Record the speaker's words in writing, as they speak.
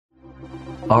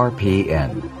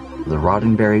RPN, the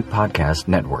Roddenberry Podcast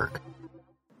Network.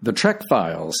 The Trek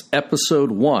Files, Episode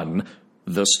 1,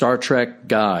 The Star Trek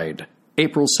Guide,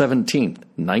 April 17th,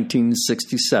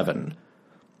 1967.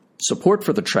 Support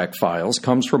for the Trek Files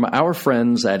comes from our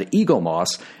friends at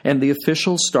Eaglemoss and the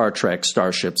official Star Trek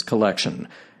Starships collection.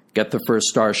 Get the first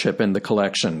starship in the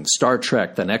collection, Star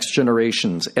Trek The Next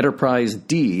Generation's Enterprise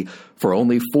D, for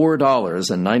only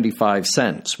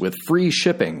 $4.95 with free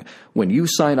shipping when you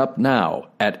sign up now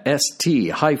at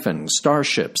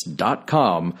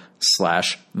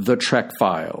st-starships.com/The Trek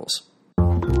Files.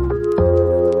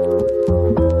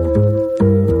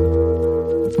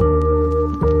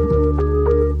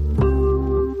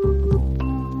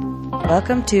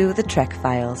 Welcome to The Trek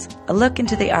Files, a look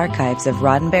into the archives of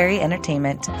Roddenberry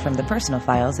Entertainment from the personal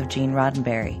files of Gene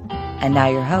Roddenberry. And now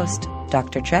your host,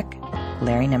 Dr. Trek,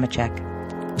 Larry Nemechek.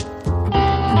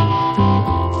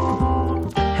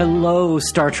 Hello,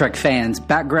 Star Trek fans,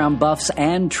 background buffs,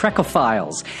 and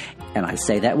Trekophiles. And I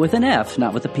say that with an F,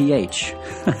 not with a PH.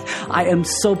 I am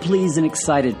so pleased and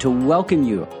excited to welcome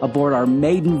you aboard our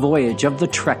maiden voyage of The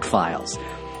Trek Files,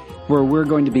 where we're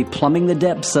going to be plumbing the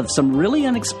depths of some really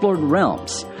unexplored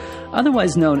realms,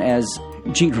 otherwise known as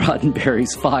Gene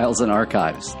Roddenberry's files and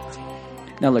archives.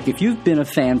 Now look, if you've been a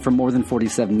fan for more than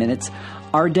 47 minutes,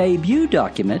 our debut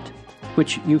document,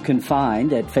 which you can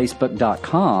find at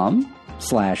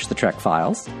facebook.com/The Trek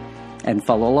Files, and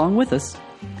follow along with us.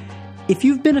 If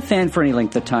you've been a fan for any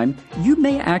length of time, you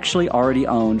may actually already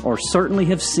own or certainly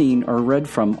have seen or read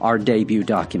from our debut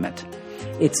document.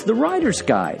 It's the Writer's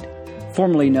Guide,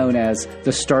 formerly known as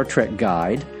the Star Trek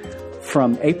Guide,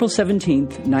 from April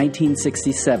 17th,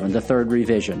 1967, the third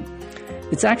revision.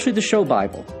 It's actually the show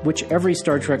Bible, which every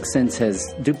Star Trek since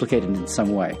has duplicated in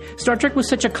some way. Star Trek was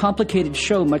such a complicated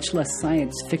show, much less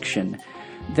science fiction,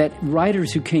 that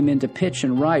writers who came in to pitch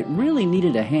and write really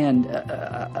needed a hand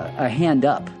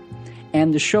up.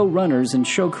 And the showrunners and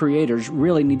show creators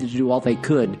really needed to do all they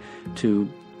could to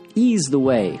ease the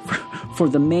way for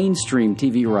the mainstream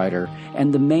TV writer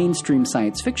and the mainstream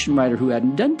science fiction writer who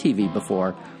hadn't done TV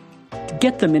before to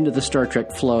get them into the Star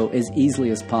Trek flow as easily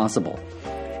as possible.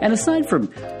 And aside from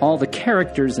all the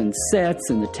characters and sets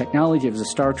and the technology of the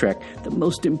Star Trek, the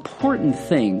most important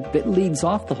thing that leads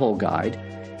off the whole guide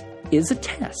is a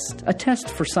test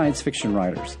for science fiction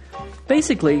writers.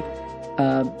 Basically,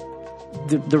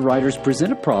 the writers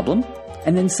present a problem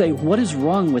and then say, what is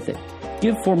wrong with it?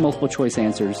 Give 4 multiple choice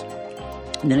answers,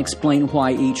 and then explain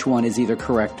why each one is either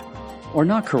correct or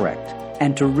not correct.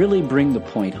 And to really bring the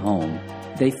point home,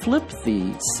 they flip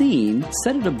the scene,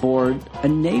 set it aboard a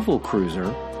naval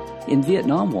cruiser in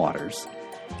Vietnam waters,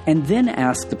 and then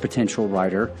ask the potential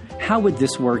writer, how would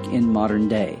this work in modern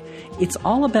day? It's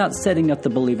all about setting up the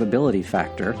believability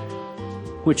factor,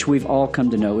 which we've all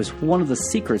come to know is one of the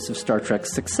secrets of Star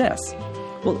Trek's success.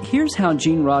 Well, here's how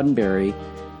Gene Roddenberry,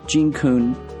 Gene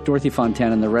Kuhn, Dorothy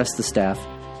Fontana, and the rest of the staff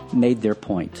made their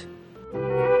point.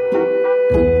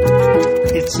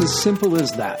 It's as simple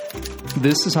as that.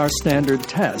 This is our standard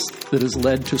test that has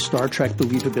led to Star Trek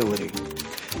believability.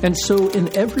 And so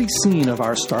in every scene of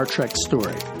our Star Trek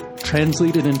story,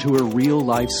 translate it into a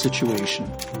real-life situation.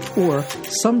 Or,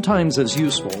 sometimes as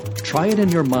useful, try it in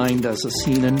your mind as a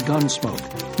scene in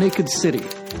Gunsmoke, Naked City,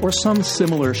 or some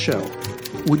similar show.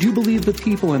 Would you believe the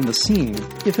people in the scene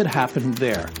if it happened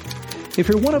there? If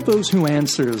you're one of those who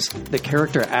answers, the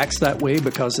character acts that way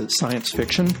because it's science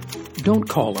fiction, don't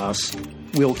call us.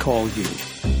 We'll call you.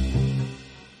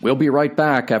 We'll be right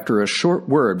back after a short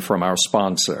word from our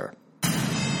sponsor.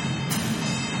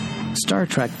 Star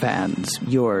Trek fans,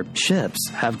 your ships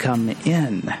have come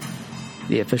in.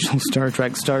 The official Star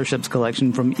Trek Starships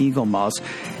collection from Eaglemoss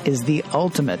is the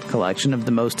ultimate collection of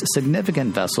the most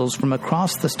significant vessels from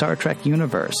across the Star Trek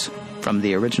universe, from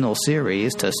the original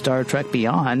series to Star Trek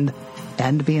Beyond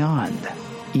and beyond.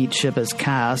 Each ship is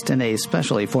cast in a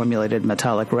specially formulated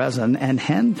metallic resin and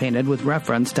hand-painted with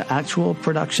reference to actual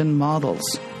production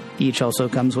models. Each also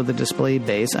comes with a display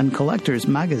base and collector's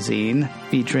magazine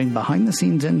featuring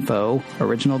behind-the-scenes info,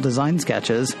 original design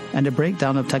sketches, and a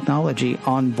breakdown of technology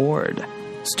on board.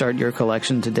 Start your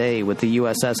collection today with the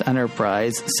USS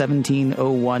Enterprise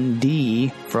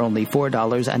 1701D for only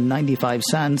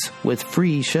 $4.95 with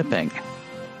free shipping.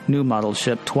 New models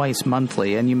ship twice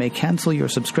monthly, and you may cancel your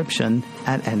subscription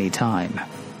at any time.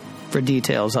 For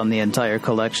details on the entire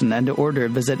collection and to order,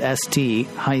 visit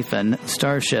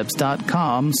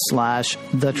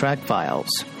st-starships.com/The Trek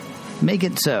Files. Make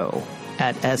it so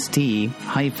at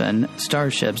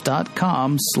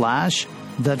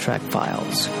st-starships.com/The Trek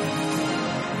Files.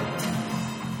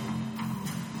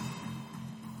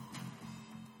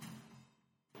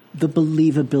 The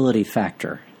believability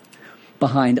factor.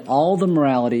 behind all the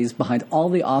moralities, behind all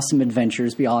the awesome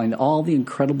adventures, behind all the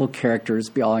incredible characters,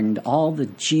 behind all the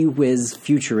gee-whiz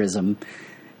futurism.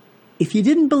 If you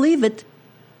didn't believe it,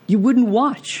 you wouldn't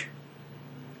watch.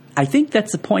 I think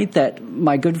that's the point that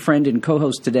my good friend and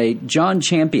co-host today, John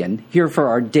Champion, here for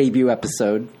our debut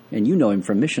episode, and you know him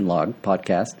from Mission Log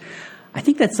podcast, I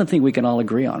think that's something we can all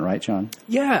agree on, right, John?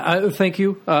 Yeah, thank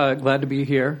you. Glad to be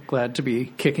here. Glad to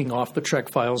be kicking off the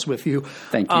Trek Files with you.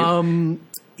 Thank you.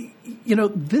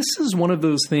 This is one of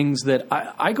those things that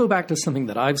I go back to something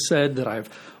that I've said, that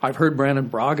I've heard Brandon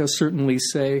Braga certainly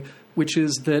say, which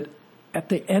is that at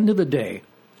the end of the day,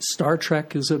 Star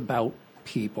Trek is about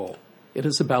people. It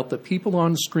is about the people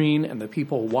on screen and the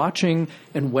people watching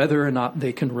and whether or not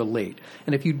they can relate.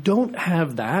 And if you don't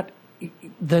have that,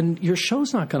 then your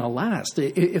show's not going to last.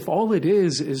 If all it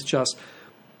is just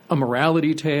a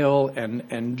morality tale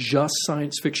and just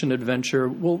science fiction adventure,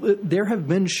 well, there have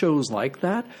been shows like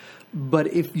that. But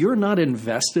if you're not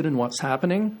invested in what's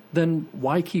happening, then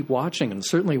why keep watching? And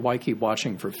certainly why keep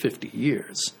watching for 50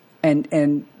 years?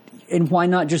 And why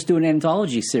not just do an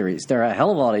anthology series? They're a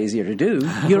hell of a lot easier to do.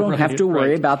 You don't have to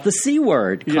worry about the C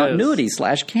word, continuity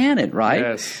 / canon, right?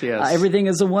 Yes. Everything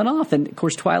is a one-off. And, of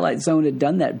course, Twilight Zone had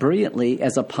done that brilliantly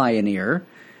as a pioneer.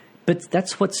 But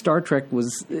that's what Star Trek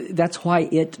was. That's why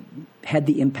it had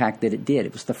the impact that it did.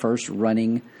 It was the first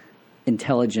running,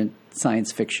 intelligent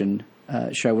science fiction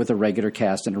show with a regular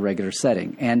cast and a regular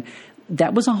setting. And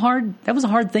that was a hard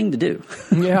thing to do.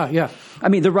 Yeah. I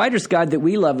mean, the Writer's Guide that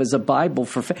we love is a Bible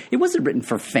for it wasn't written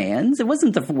for fans. It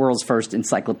wasn't the world's first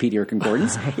encyclopedia or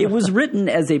concordance. It was written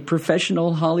as a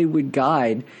professional Hollywood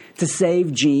guide to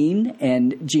save Gene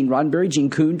and Gene Roddenberry, Gene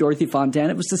Kuhn, Dorothy Fontana.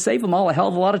 It was to save them all a hell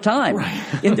of a lot of time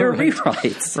in their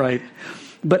rewrites. Right.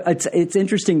 But it's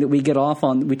interesting that we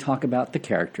talk about the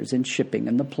characters and shipping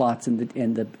and the plots and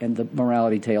the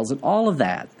morality tales and all of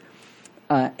that.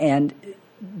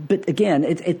 But again,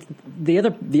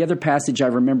 the other passage I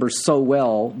remember so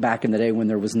well back in the day when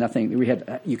there was nothing.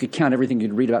 You could count everything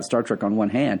you'd read about Star Trek on one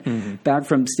hand. Mm-hmm. Back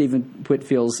from Stephen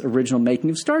Whitfield's original Making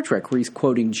of Star Trek, where he's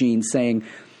quoting Gene saying,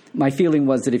 "My feeling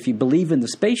was that if you believe in the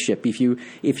spaceship, if you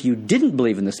didn't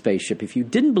believe in the spaceship, if you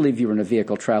didn't believe you were in a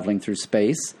vehicle traveling through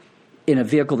space, in a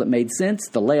vehicle that made sense,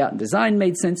 the layout and design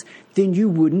made sense, then you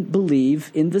wouldn't believe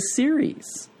in the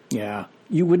series." Yeah.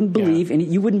 You wouldn't believe, and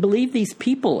you wouldn't believe these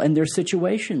people and their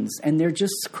situations, and they're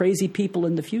just crazy people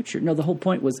in the future. No, the whole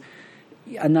point was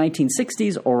a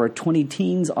 1960s or a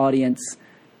 20-teens audience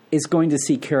is going to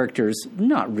see characters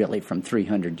not really from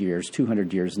 300 years,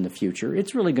 200 years in the future.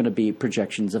 It's really going to be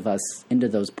projections of us into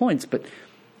those points, but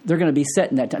they're going to be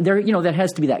set in that time. That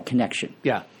has to be that connection.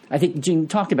 Yeah. I think Gene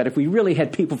talked about if we really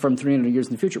had people from 300 years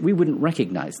in the future, we wouldn't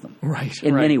recognize them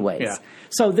in many ways. Yeah.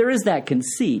 So there is that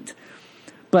conceit.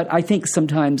 But I think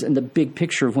sometimes in the big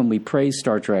picture of when we praise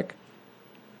Star Trek,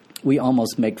 we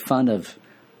almost make fun of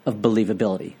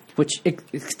believability, which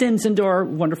extends into our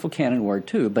wonderful canon word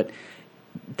too. But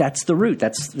that's the root.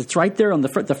 That's right there on the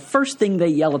front. The first thing they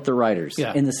yell at the writers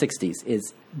in the 60s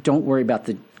is, don't worry about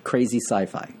the crazy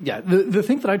sci-fi. Yeah, the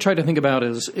thing that I try to think about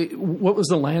is what was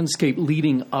the landscape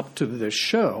leading up to this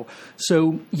show.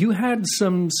 So you had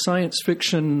some science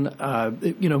fiction,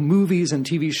 movies and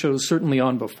TV shows certainly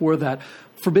on before that.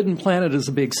 Forbidden Planet is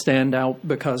a big standout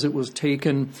because it was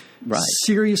taken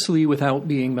seriously without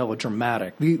being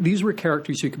melodramatic. These were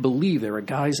characters you could believe. They were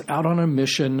guys out on a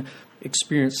mission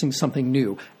experiencing something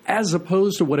new, as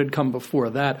opposed to what had come before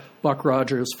that, Buck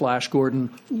Rogers, Flash Gordon,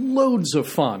 loads of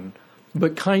fun,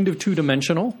 but kind of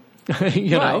two-dimensional.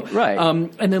 Right.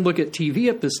 And then look at TV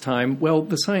at this time. Well,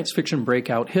 the science fiction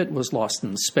breakout hit was Lost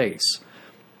in Space.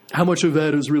 How much of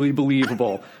that is really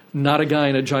believable? Not a guy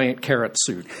in a giant carrot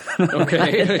suit.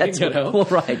 Okay.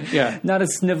 Right. Yeah. Not a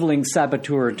sniveling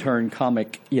saboteur turned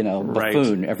comic,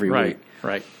 buffoon every week.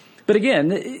 Right. But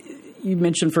again, you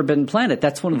mentioned Forbidden Planet.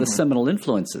 That's one of the seminal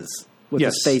influences with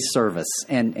the space service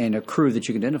and a crew that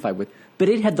you can identify with. But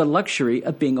it had the luxury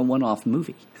of being a one-off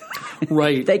movie.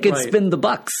 Right. They could spend the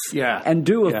bucks and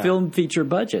do a film feature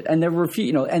budget. And there were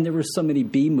there were so many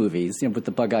B movies, with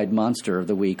the bug-eyed monster of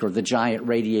the week or the giant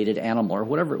radiated animal or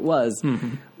whatever it was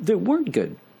that weren't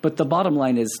good. But the bottom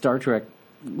line is Star Trek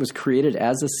was created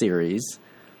as a series,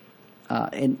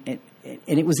 and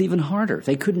it was even harder.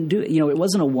 They couldn't do it. It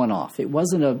wasn't a one-off. It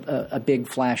wasn't a big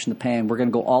flash in the pan. We're going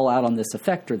to go all out on this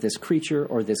effect or this creature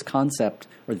or this concept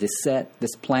or this set,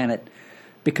 this planet,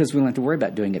 because we don't have to worry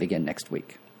about doing it again next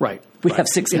week. Right. We have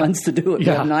 6 months to do it. We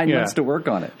have 9 months to work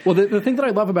on it. Well, the thing that I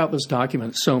love about this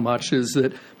document so much is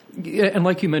that, and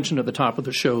like you mentioned at the top of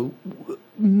the show,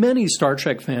 many Star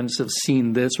Trek fans have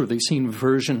seen this, or they've seen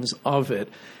versions of it.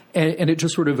 And it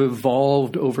just sort of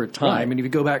evolved over time. Right. And if you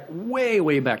go back,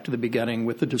 way back to the beginning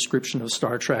with the description of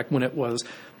Star Trek, when it was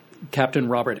Captain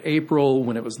Robert April,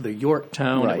 when it was the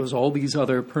Yorktown, Right. it was all these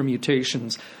other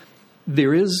permutations.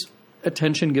 There is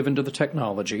attention given to the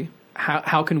technology.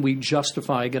 How can we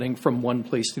justify getting from one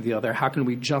place to the other? How can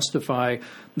we justify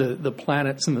the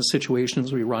planets and the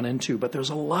situations we run into? But there's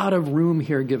a lot of room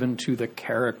here given to the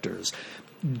characters.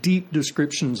 Deep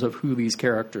descriptions of who these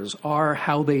characters are,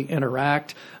 how they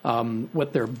interact,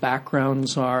 what their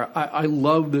backgrounds are. I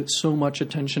love that so much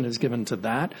attention is given to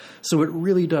that. So it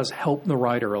really does help the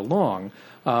writer along.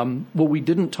 What we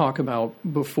didn't talk about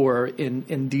before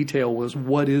in detail was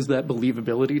what is that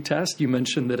believability test? You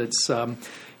mentioned that it's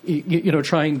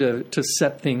trying to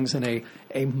set things in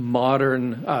a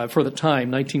modern, for the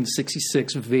time,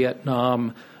 1966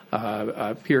 Vietnam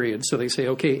period. So they say,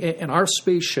 okay, in our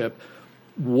spaceship,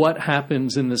 what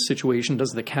happens in this situation?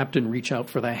 Does the captain reach out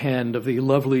for the hand of the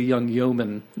lovely young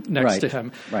yeoman next to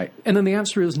him? Right. And then the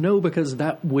answer is no, because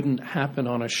that wouldn't happen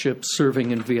on a ship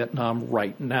serving in Vietnam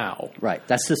right now. Right.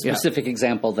 That's the specific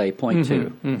example they point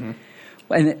to. Mm-hmm.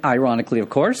 And ironically, of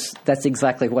course, that's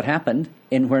exactly what happened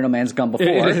in Where No Man's Gone Before.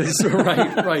 It is,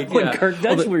 right. When Kirk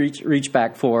does reach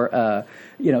back for,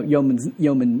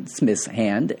 Yeoman Smith's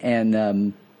hand,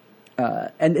 and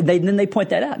then they point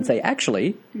that out and say,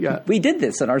 actually, we did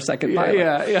this in our second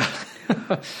pilot. Yeah.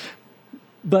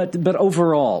 But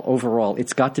overall,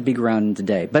 it's got to be grounded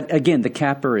today. But again, the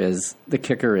kicker is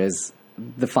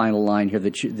the final line here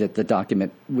that the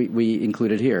document we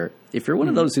included here. If you're one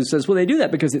of those who says, well, they do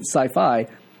that because it's sci-fi,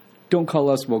 don't call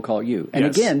us, we'll call you.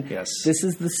 And this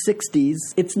is the 60s.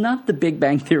 It's not the Big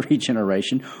Bang Theory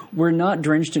generation. We're not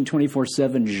drenched in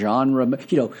 24/7 genre.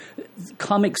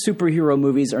 Comic superhero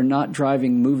movies are not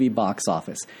driving movie box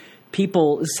office.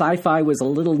 Sci-fi was a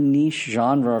little niche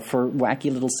genre for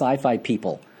wacky little sci-fi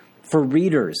people, for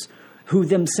readers who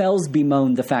themselves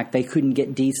bemoaned the fact they couldn't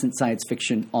get decent science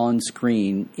fiction on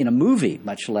screen in a movie,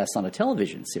 much less on a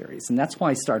television series. And that's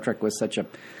why Star Trek was such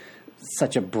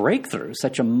a breakthrough,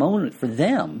 such a moment for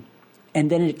them. And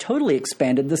then it totally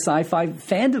expanded the sci-fi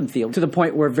fandom field to the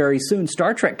point where very soon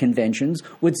Star Trek conventions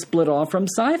would split off from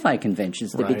sci-fi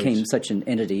conventions that became such an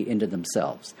entity into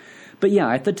themselves. But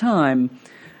at the time,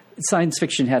 science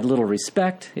fiction had little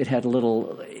respect. It had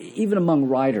little, even among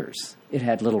writers, it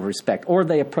had little respect. Or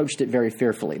they approached it very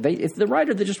fearfully. If the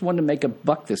writer that just wanted to make a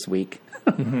buck this week,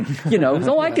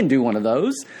 I can do one of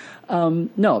those.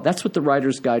 No, that's what the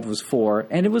Writer's Guide was for.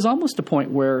 And it was almost a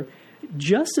point where,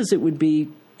 just as it would be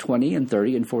 20 and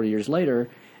 30 and 40 years later,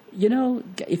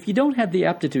 if you don't have the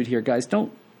aptitude here, guys,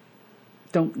 don't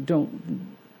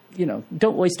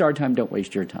waste our time, don't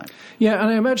waste your time. Yeah, and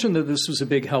I imagine that this was a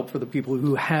big help for the people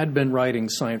who had been writing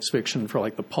science fiction for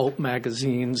like the pulp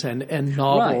magazines and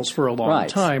novels for a long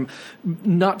time.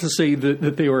 Not to say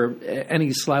that they were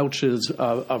any slouches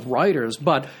of writers,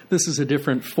 but this is a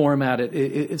different format.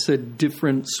 It's a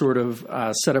different sort of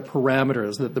set of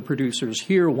parameters that the producers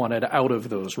here wanted out of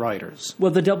those writers.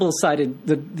 Well, the other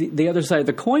side of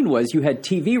the coin was you had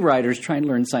TV writers trying to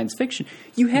learn science fiction.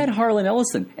 You had Harlan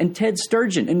Ellison and Ted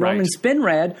Sturgeon and Norman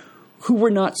Spinrad, who were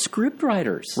not script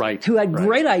writers, who had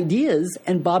great ideas,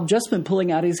 and Bob Justman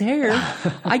pulling out his hair.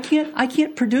 I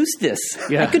can't produce this.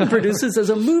 I couldn't produce this as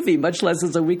a movie, much less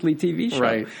as a weekly TV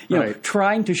show.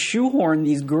 Trying to shoehorn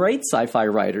these great sci-fi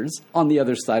writers on the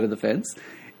other side of the fence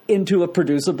into a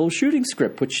producible shooting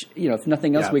script, which, if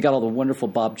nothing else, we got all the wonderful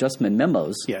Bob Justman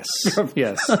memos. Yes.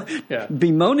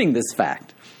 Bemoaning this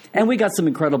fact. And we got some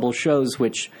incredible shows,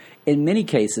 which in many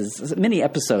cases, many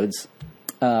episodes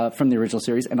from the original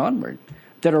series and onward,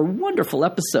 that are wonderful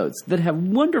episodes that have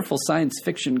wonderful science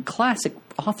fiction classic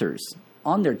authors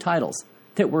on their titles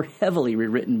that were heavily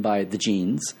rewritten by the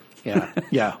Genes,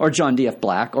 or John D.F.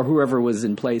 Black, or whoever was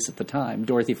in place at the time,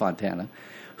 Dorothy Fontana,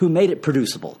 who made it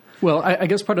producible. Well, I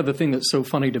guess part of the thing that's so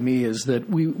funny to me is that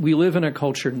we live in a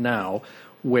culture now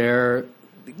where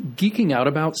geeking out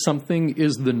about something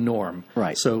is the norm.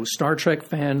 Right. So Star Trek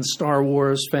fans, Star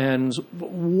Wars fans,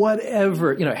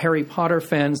 whatever, Harry Potter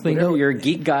fans, they know your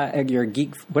geek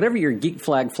whatever your geek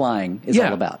flag flying is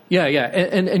all about. Yeah.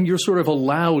 And you're sort of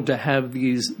allowed to have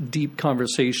these deep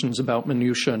conversations about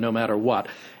minutia no matter what.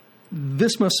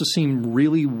 This must have seemed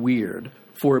really weird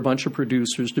for a bunch of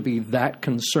producers to be that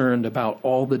concerned about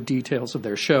all the details of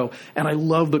their show. And I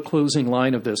love the closing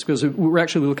line of this, because we're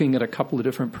actually looking at a couple of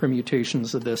different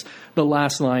permutations of this. The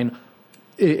last line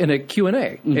in a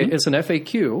Q&A, it's an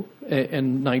FAQ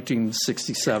in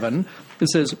 1967. It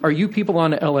says, "Are you people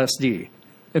on LSD?"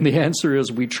 And the answer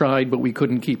is, "We tried, but we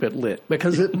couldn't keep it lit."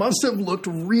 Because it must have looked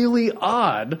really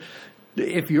odd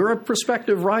if you're a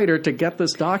prospective writer, to get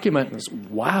this document,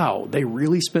 wow, they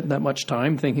really spent that much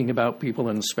time thinking about people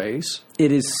in space.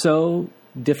 It is so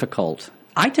difficult.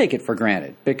 I take it for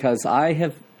granted because I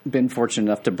have been fortunate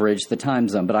enough to bridge the time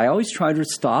zone, but I always try to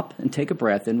stop and take a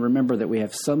breath and remember that we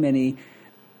have so many,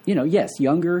 yes,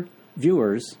 younger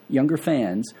viewers, younger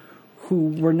fans who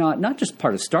were not just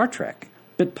part of Star Trek,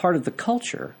 but part of the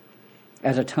culture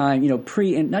at a time,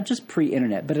 not just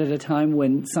pre-internet, but at a time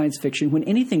when science fiction, when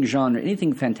anything genre,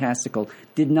 anything fantastical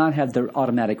did not have the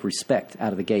automatic respect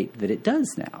out of the gate that it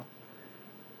does now.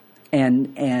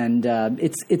 And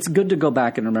it's good to go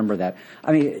back and remember that.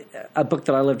 I mean, a book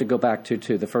that I love to go back to,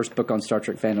 the first book on Star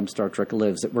Trek fandom, Star Trek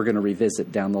Lives, that we're going to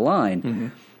revisit down the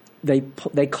line,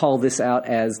 they call this out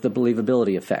as the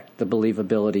believability effect, the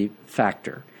believability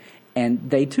factor. And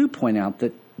they, too, point out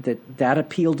that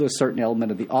appealed to a certain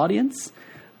element of the audience.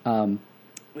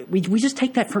 We just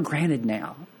take that for granted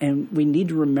now. And we need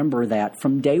to remember that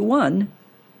from day one,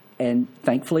 and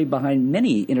thankfully behind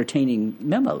many entertaining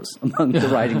memos among the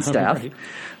writing staff right.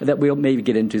 that we'll maybe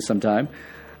get into sometime,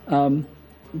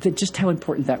 that just how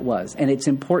important that was. And it's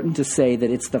important to say that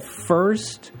it's the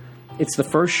first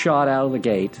shot out of the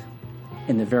gate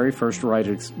in the very first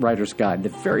writer's guide, the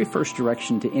very first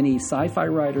direction to any sci-fi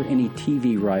writer, any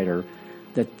TV writer,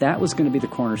 that was going to be the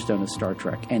cornerstone of Star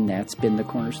Trek, and that's been the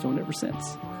cornerstone ever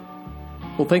since.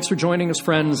 Well, thanks for joining us,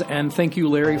 friends, and thank you,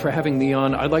 Larry, for having me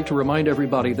on. I'd like to remind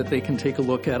everybody that they can take a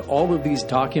look at all of these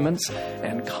documents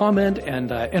and comment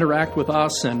and interact with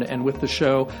us and with the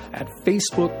show at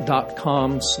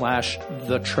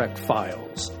facebook.com/The Trek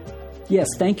Files. Yes,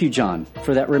 thank you, John,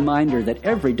 for that reminder that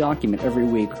every document every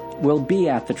week will be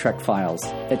at The Trek Files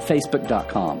at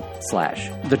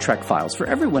facebook.com/The Trek Files for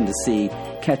everyone to see,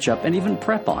 catch up, and even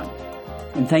prep on.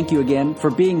 And thank you again for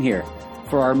being here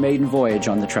for our maiden voyage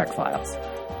on The Trek Files.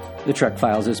 The Trek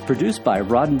Files is produced by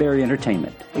Roddenberry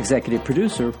Entertainment. Executive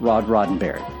producer, Rod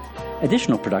Roddenberry.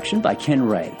 Additional production by Ken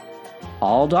Ray.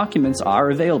 All documents are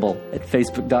available at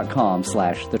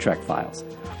facebook.com/The Trek Files.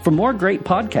 For more great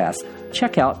podcasts,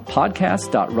 check out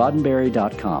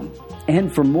podcast.roddenberry.com.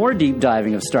 And for more deep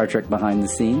diving of Star Trek behind the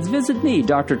scenes, visit me,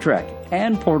 Dr. Trek,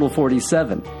 and Portal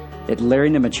 47 at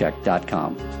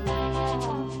LarryNemecek.com.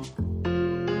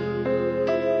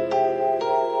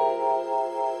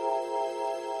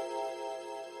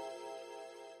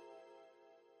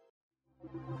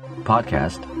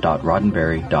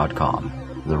 Podcast.roddenberry.com,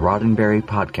 the Roddenberry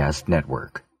Podcast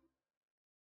Network.